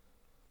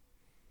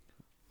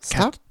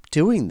 Stop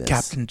doing this.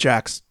 Captain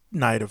Jack's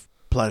Night of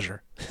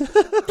Pleasure.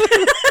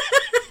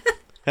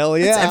 Hell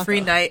yeah. It's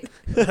every night.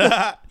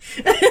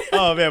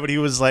 Oh, man, but he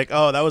was like,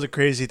 oh, that was a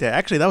crazy day.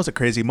 Actually, that was a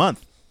crazy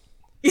month.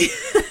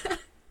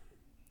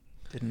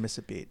 Didn't miss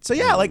a beat. So,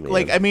 yeah,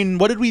 I mean,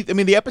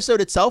 the episode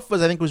itself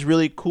was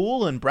really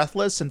cool and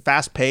breathless and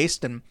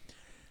fast-paced. And,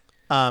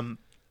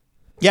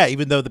 yeah,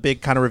 even though the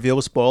big kind of reveal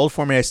was spoiled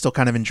for me, I still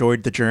kind of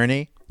enjoyed the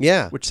journey.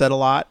 Yeah. Which said a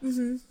lot.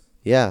 Mm-hmm.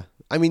 Yeah.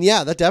 I mean,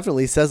 yeah, that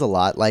definitely says a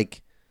lot.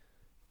 Like,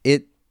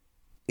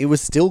 it was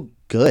still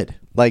good.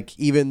 Like,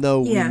 even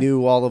though we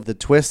knew all of the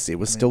twists, it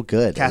was still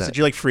good. Cass, did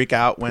you like freak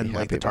out when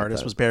like the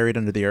TARDIS was buried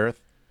under the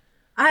earth?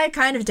 I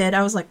kind of did.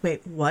 I was like,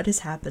 wait, what is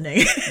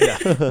happening?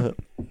 Yeah.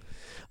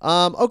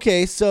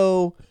 Okay,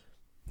 so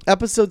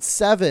episode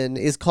 7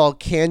 is called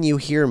Can You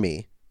Hear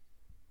Me?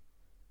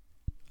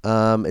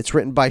 It's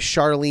written by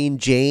Charlene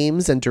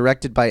James and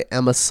directed by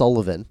Emma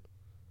Sullivan.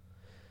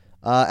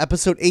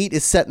 Episode 8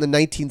 is set in the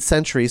 19th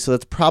century, so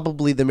that's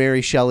probably the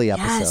Mary Shelley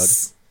episode.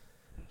 Yes.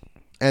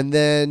 And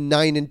then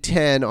 9 and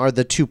 10 are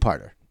the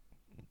two-parter,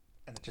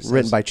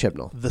 written by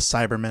Chibnall. The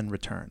Cybermen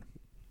Return.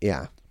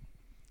 Yeah.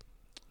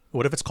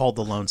 What if it's called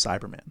The Lone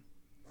Cyberman?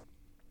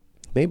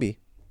 Maybe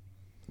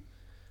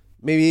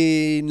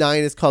 9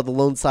 is called The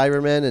Lone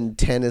Cyberman and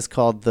 10 is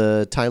called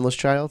The Timeless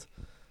Child.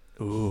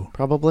 Ooh.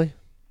 Probably.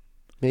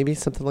 Maybe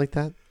something like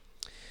that.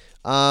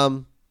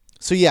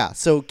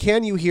 So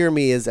Can You Hear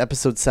Me is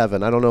episode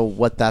 7. I don't know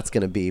what that's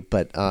going to be,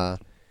 but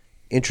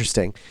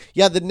interesting.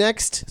 Yeah, the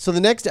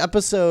next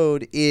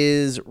episode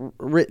is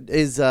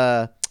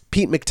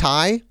Pete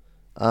McTighe,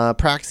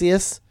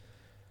 Praxeus.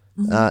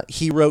 Mm-hmm.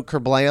 He wrote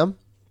Kerblam.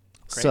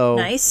 Great. So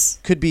nice.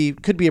 Could be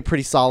a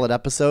pretty solid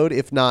episode,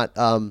 if not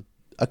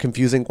a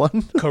confusing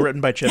one.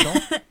 Co-written by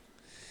Chibnall.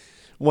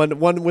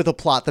 one with a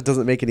plot that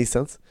doesn't make any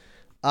sense.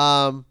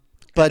 But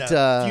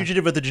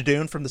Fugitive of the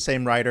Jadoon from the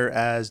same writer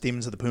as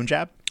Demons of the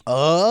Punjab.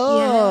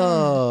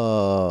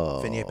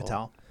 Oh, Vinay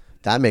Patel.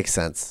 That makes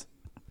sense.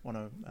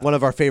 One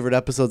of our favorite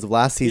episodes of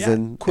last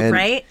season, and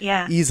right?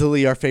 Yeah,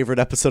 easily our favorite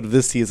episode of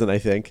this season, I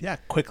think. Yeah,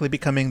 quickly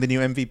becoming the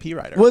new MVP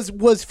writer.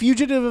 Was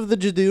Fugitive of the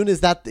Jadoon?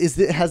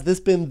 Has this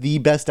been the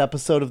best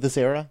episode of this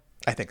era?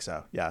 I think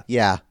so. Yeah.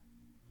 Yeah.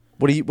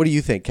 What do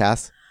you think,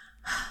 Cass?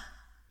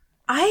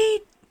 I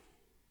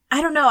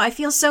don't know. I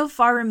feel so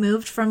far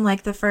removed from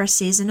like the first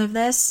season of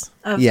this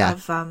of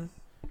 13.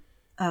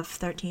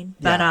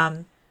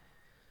 But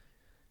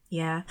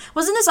yeah.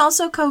 Wasn't this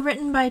also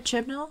co-written by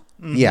Chibnall?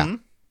 Mm-hmm. Yeah.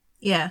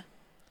 Yeah.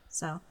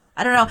 So,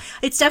 I don't know.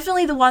 It's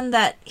definitely the one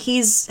that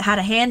he's had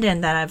a hand in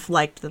that I've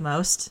liked the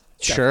most.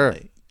 Sure.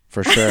 Definitely.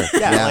 For sure.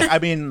 Yeah. I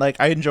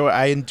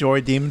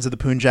enjoy Demons of the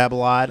Punjab a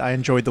lot. I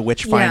enjoyed the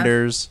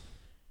Witchfinders.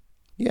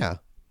 Yeah.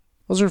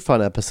 Those are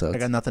fun episodes. I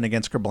got nothing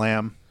against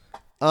Kerblam.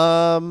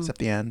 Except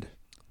the end.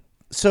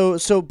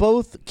 So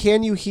both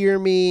Can You Hear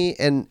Me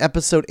and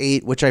episode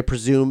 8, which I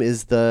presume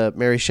is the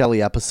Mary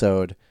Shelley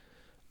episode,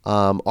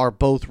 are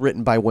both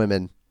written by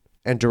women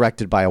and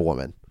directed by a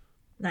woman.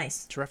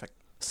 Nice. Terrific.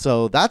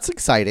 So that's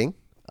exciting.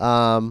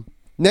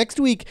 Next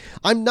week,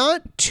 I'm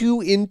not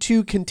too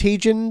into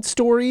Contagion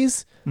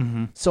stories,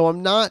 so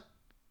I'm not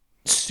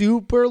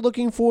super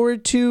looking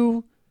forward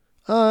to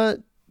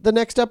the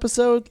next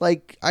episode.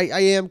 Like I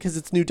am, because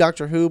it's new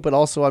Doctor Who, but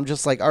also I'm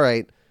just like, all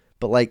right,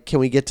 but like, can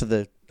we get to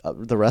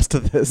the rest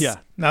of this? Yeah.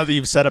 Now that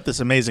you've set up this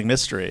amazing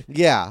mystery.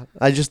 Yeah.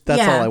 That's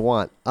all I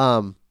want.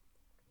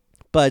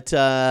 But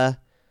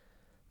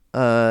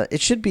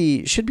it should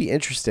be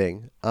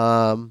interesting.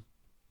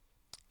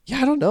 Yeah,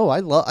 I don't know.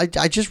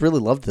 I just really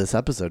loved this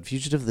episode.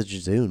 Fugitive of the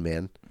Jadoon,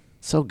 man.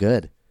 So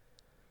good.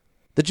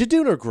 The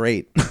Judoon are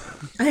great.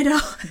 I know.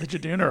 The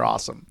Judoon are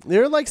awesome.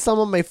 They're like some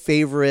of my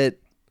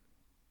favorite,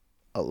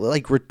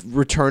 like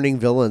returning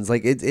villains.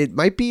 Like it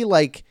might be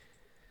like,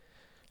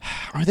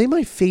 are they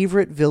my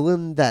favorite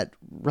villain that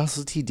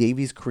Russell T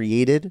Davies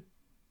created?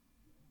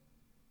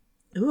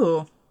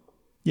 Ooh.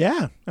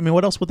 Yeah. I mean,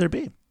 what else would there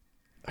be?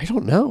 I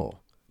don't know.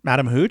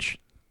 Madam Hooch?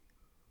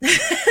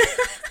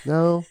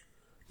 No,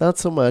 not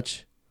so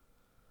much.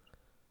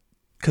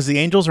 Because the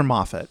Angels are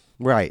Moffat.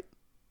 Right.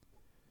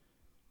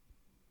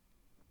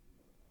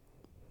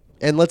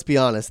 And let's be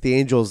honest, the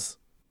Angels,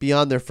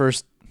 beyond their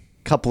first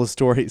couple of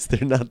stories,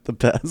 they're not the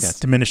best. Yeah,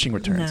 diminishing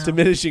returns. No.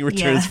 Diminishing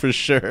returns Yeah. for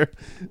sure.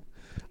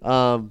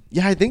 I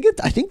think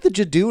the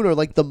Judoon are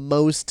like the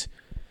most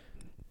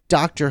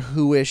Doctor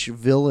Who-ish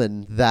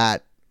villain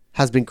that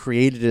has been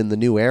created in the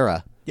new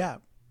era. Yeah.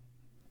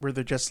 Where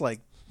they're just like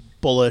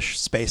bullish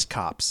space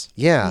cops.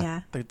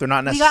 Yeah. Yeah. They're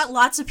not We necessarily. got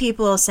lots of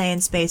people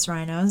saying space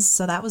rhinos,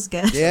 so that was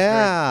good. It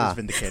Yeah. was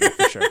vindicated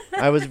for sure.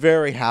 I was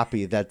very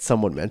happy that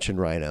someone mentioned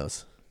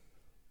rhinos.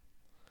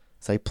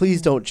 It's like,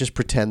 please don't just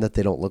pretend that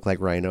they don't look like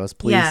rhinos,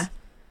 please. Yeah.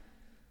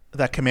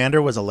 That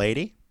commander was a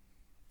lady,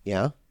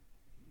 Yeah.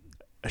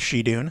 a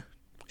she-dune.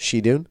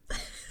 She-Dune.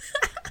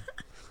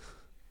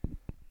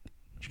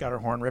 She got her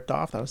horn ripped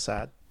off. That was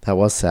sad. That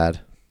was sad.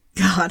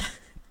 God.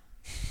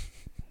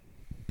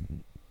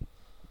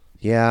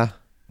 Yeah.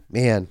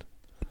 Man.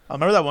 I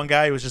remember that one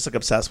guy who was just like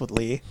obsessed with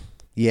Lee.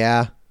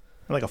 Yeah.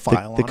 Like a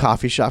file The on him.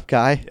 coffee shop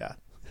guy. Yeah.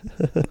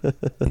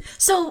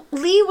 So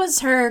Lee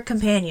was her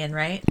companion,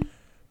 right?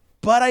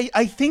 But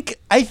I think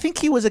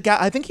he was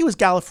I think he was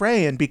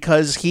Gallifreyan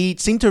because he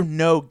seemed to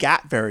know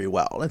Gat very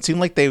well. It seemed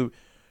like they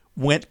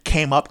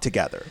came up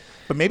together.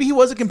 But maybe he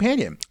was a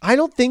companion. I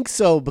don't think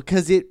so,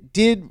 because it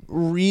did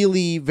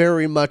really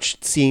very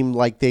much seem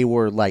like they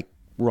were like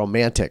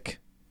romantic.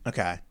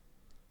 Okay.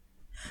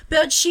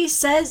 But she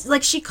says,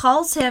 like, she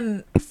calls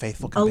him A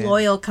faithful a companion.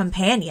 loyal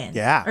companion.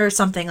 Yeah. Or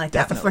something like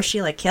that Definitely. before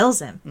she, like, kills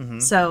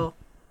him. So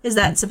is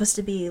that supposed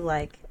to be,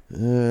 like...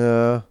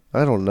 I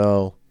don't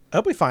know. I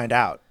hope we find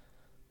out.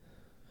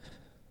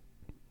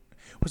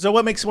 So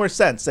what makes more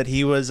sense? That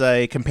he was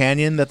a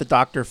companion that the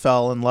Doctor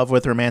fell in love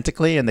with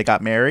romantically and they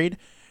got married?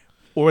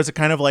 Or is it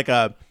kind of like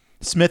a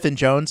Smith and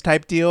Jones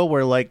type deal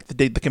where like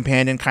the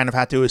companion kind of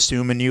had to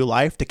assume a new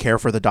life to care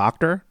for the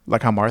Doctor?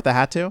 Like how Martha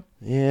had to?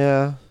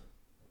 Yeah.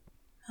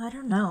 I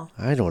don't know.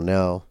 I don't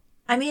know.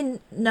 I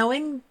mean,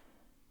 knowing,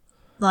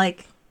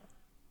 like...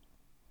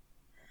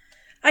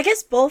 I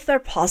guess both are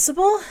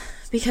possible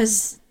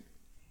because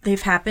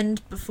they've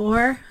happened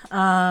before.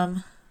 I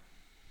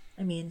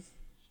mean,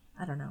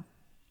 I don't know.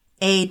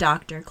 A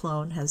Doctor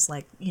clone has,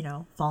 like, you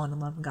know, fallen in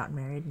love and gotten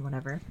married and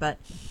whatever. But,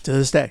 To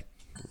this day.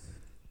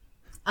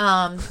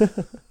 I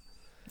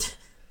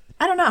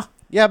don't know.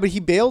 Yeah, but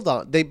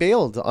they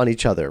bailed on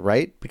each other,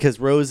 right? Because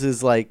Rose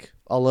is like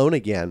alone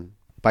again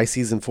by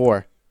season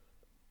 4.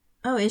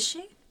 Oh, is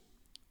she?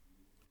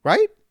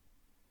 Right?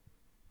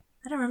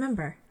 I don't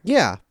remember.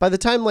 Yeah. By the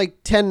time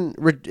like 10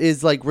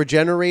 is like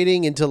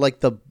regenerating into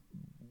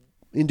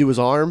his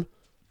arm.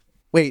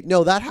 Wait,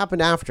 no, that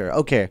happened after.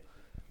 Okay.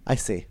 I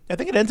see. I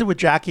think it ended with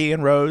Jackie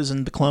and Rose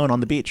and the clone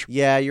on the beach.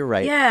 Yeah, you're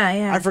right.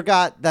 Yeah. I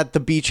forgot that the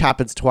beach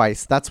happens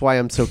twice. That's why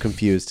I'm so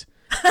confused.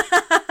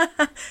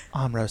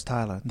 I'm Rose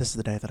Tyler. This is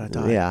the day that I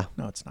died. Yeah.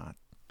 No, it's not.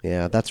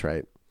 Yeah, that's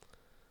right.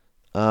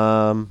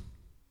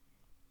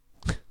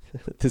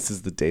 This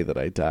is the day that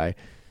I die.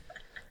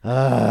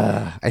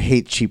 I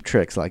hate cheap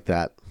tricks like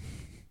that.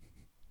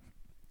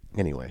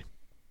 Anyway.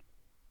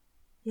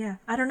 Yeah,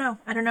 I don't know.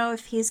 I don't know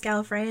if he's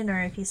Gallifreyan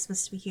or if he's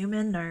supposed to be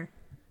human or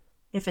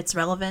if it's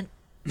relevant.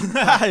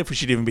 If we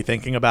should even be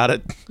thinking about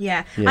it.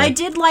 Yeah. Yeah. I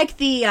did like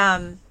the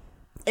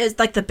it's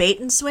like the bait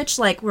and switch,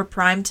 like we're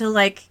primed to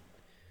like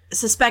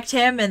suspect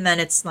him and then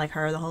it's like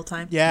her the whole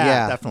time. Yeah,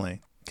 Yeah.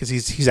 definitely. Because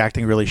he's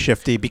acting really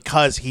shifty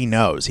because he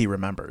knows, he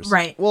remembers.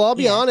 Right. Well, I'll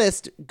be Yeah.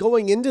 honest.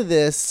 Going into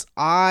this,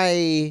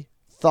 I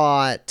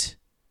thought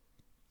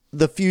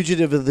the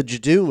fugitive of the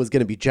Judoon was going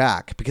to be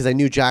Jack because I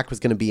knew Jack was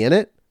going to be in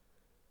it.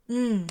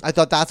 I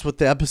thought that's what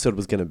the episode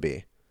was going to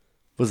be.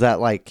 Was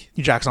that like,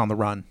 Jack's on the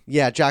run.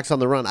 yeah, Jack's on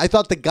the run. I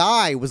thought the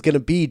guy was going to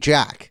be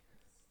Jack.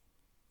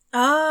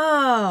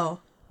 Oh.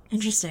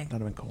 Interesting.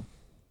 That'd have been cool.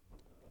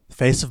 The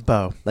face of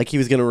Bo. Like he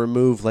was going to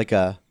remove like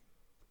a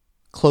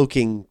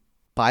cloaking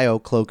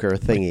bio-cloaker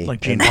thingy.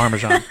 Like Gene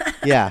Parmesan.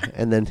 Yeah,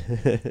 and then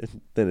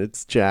then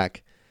it's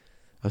Jack.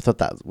 I thought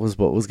that was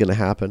what was going to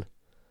happen.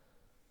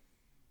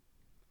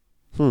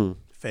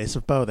 Face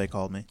of Bo, they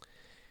called me.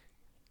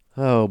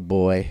 Oh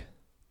boy.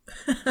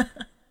 I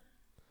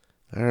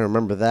don't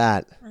remember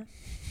that.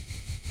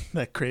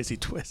 That crazy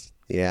twist.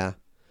 Yeah.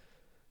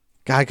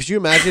 God, could you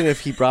imagine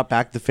if he brought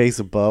back the face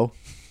of Bo?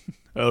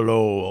 Hello,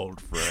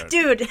 old friend.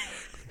 Dude.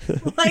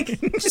 Like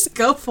just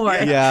go for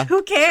it. Yeah.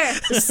 Who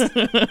cares?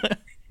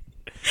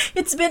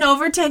 It's been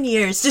over 10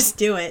 years. Just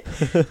do it.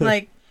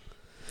 Like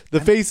The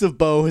face of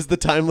Bo is the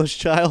timeless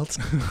child.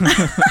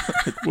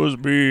 It was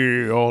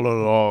me all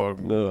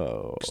along.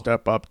 No.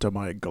 Step up to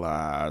my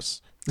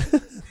glass.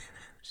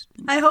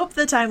 I hope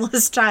the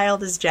timeless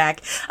child is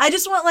Jack. I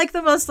just want like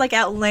the most like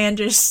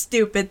outlandish,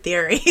 stupid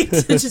theory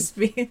to just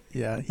be.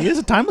 Yeah, he is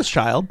a timeless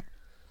child.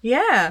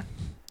 Yeah.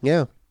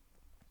 Yeah.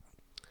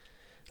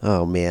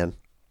 Oh man,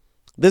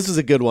 this was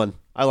a good one.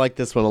 I like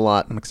this one a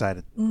lot. I'm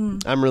excited.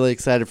 I'm really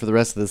excited for the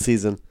rest of the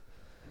season.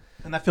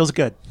 And that feels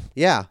good.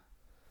 Yeah.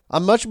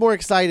 I'm much more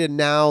excited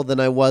now than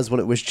I was when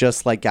it was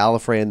just like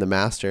Gallifrey and the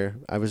Master.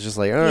 I was just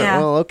like, all right,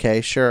 well,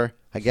 okay, sure,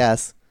 I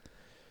guess.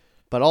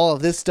 But all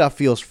of this stuff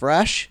feels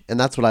fresh, and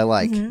that's what I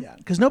like. Yeah,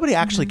 because nobody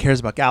actually cares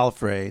about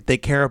Gallifrey. They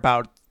care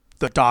about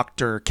the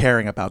Doctor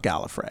caring about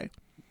Gallifrey.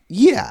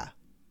 Yeah,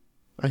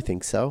 I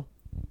think so.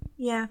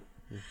 Yeah.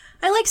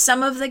 I like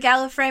some of the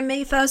Gallifrey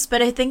mythos,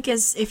 but I think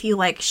if you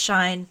like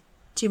shine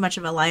too much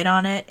of a light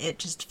on it, it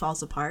just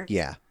falls apart.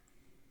 Yeah.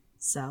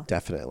 So.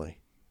 Definitely.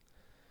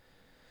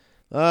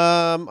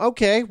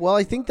 Okay, well,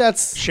 I think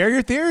that's... Share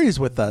your theories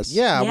with us.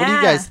 Yeah, what do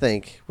you guys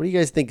think? What do you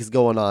guys think is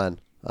going on?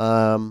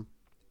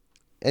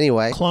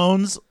 Anyway.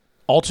 Clones,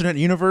 alternate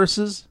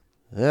universes.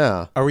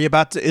 Yeah. Are we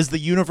about to... Is the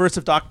universe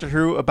of Doctor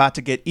Who about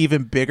to get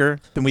even bigger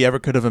than we ever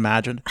could have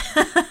imagined?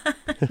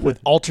 With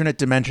alternate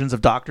dimensions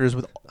of Doctors,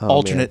 with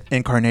alternate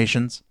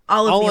incarnations.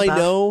 All I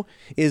know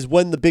is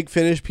when the Big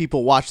Finish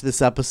people watched this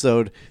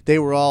episode, they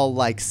were all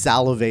like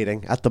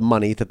salivating at the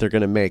money that they're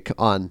going to make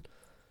on...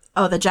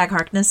 Oh, the Jack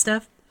Harkness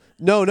stuff?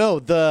 No,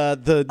 the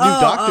new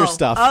Doctor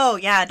stuff. Oh,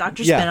 yeah,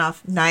 Doctor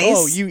spinoff. Nice.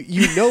 Oh,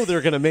 you know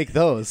they're going to make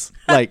those.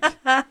 Like,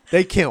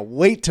 they can't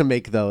wait to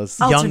make those.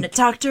 Alternate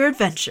Doctor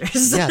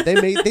adventures. Yeah,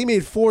 they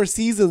made 4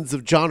 seasons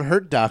of John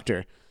Hurt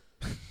Doctor.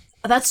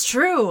 That's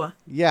true.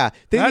 Yeah,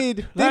 they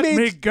made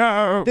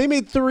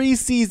 3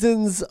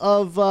 seasons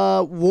of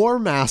War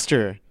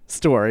Master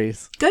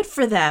stories. Good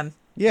for them.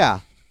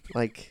 Yeah,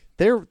 like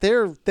they're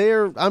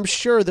I'm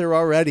sure they're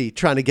already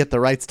trying to get the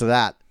rights to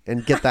that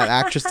and get that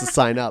actress to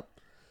sign up.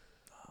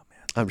 Oh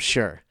man, I'm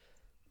sure.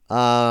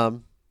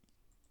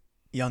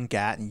 Young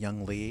Gat and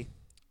Young Lee.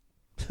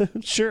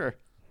 Sure.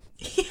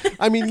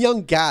 I mean,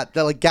 young Gat.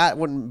 That like Gat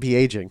wouldn't be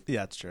aging. Yeah,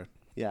 that's true.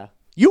 Yeah,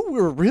 you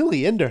were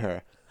really into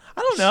her. I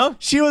don't know.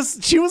 She was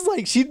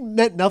like, she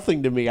meant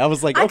nothing to me. I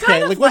was like, I okay.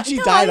 kind of Like when she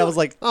died, I was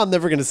like, oh, I'm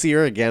never going to see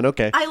her again.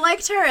 Okay. I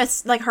liked her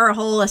as like her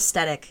whole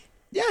aesthetic.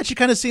 Yeah, she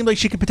kind of seemed like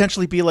she could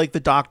potentially be like the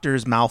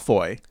Doctor's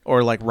Malfoy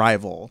or like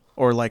rival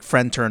or like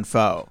friend turned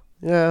foe.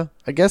 Yeah,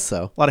 I guess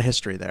so. A lot of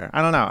history there.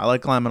 I don't know. I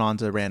like climbing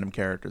onto random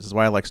characters. That's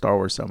why I like Star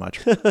Wars so much.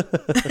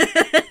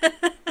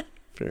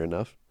 Fair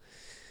enough.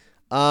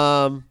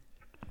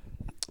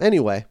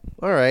 Anyway,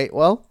 all right.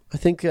 Well, I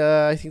think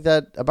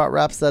that about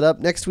wraps that up.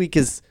 Next week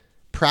is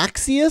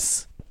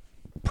Praxeus?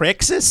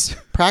 Praxis?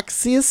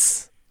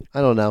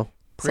 I don't know.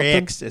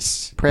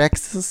 Praxis.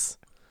 Praxis?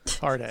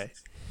 Hard A.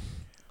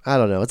 I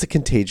don't know. It's a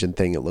Contagion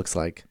thing, it looks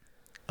like.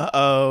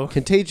 Uh-oh.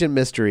 Contagion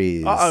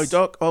Mysteries. Uh-oh,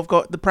 Doc. I've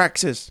got the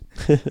Praxis.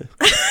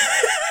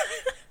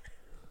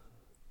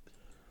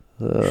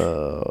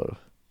 Oh.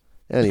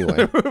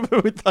 Anyway.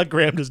 We thought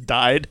Graham just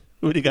died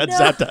when he got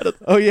zapped out of...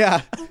 Oh,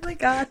 yeah. Oh, my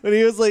God. And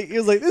he was like,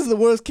 this is the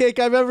worst cake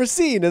I've ever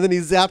seen. And then he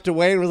zapped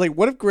away and was like,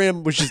 what if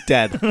Graham was just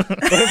dead? What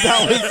if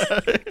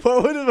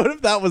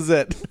that was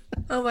it?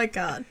 Oh, my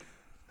God.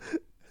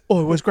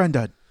 Oh, it was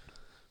Granddad.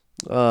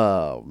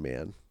 Oh,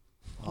 man.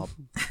 Oh,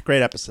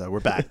 great episode. We're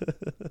back.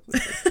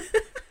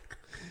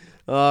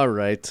 All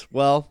right.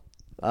 Well,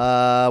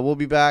 we'll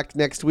be back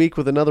next week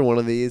with another one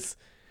of these.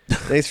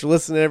 Thanks for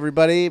listening,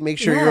 everybody. Make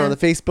sure you're on the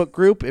Facebook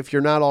group if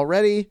you're not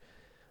already.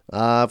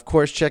 Of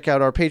course, check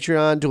out our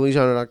Patreon,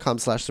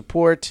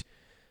 duelinggenre.com/support,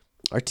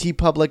 our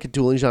TeePublic at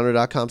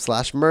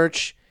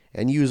duelinggenre.com/merch,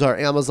 and use our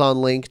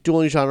Amazon link,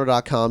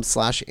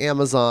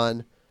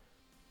 duelinggenre.com/Amazon.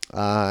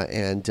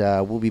 And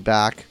we'll be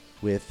back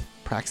with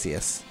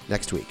Praxeus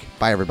next week.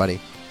 Bye, everybody.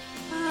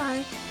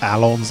 Bye.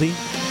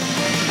 Alonzi.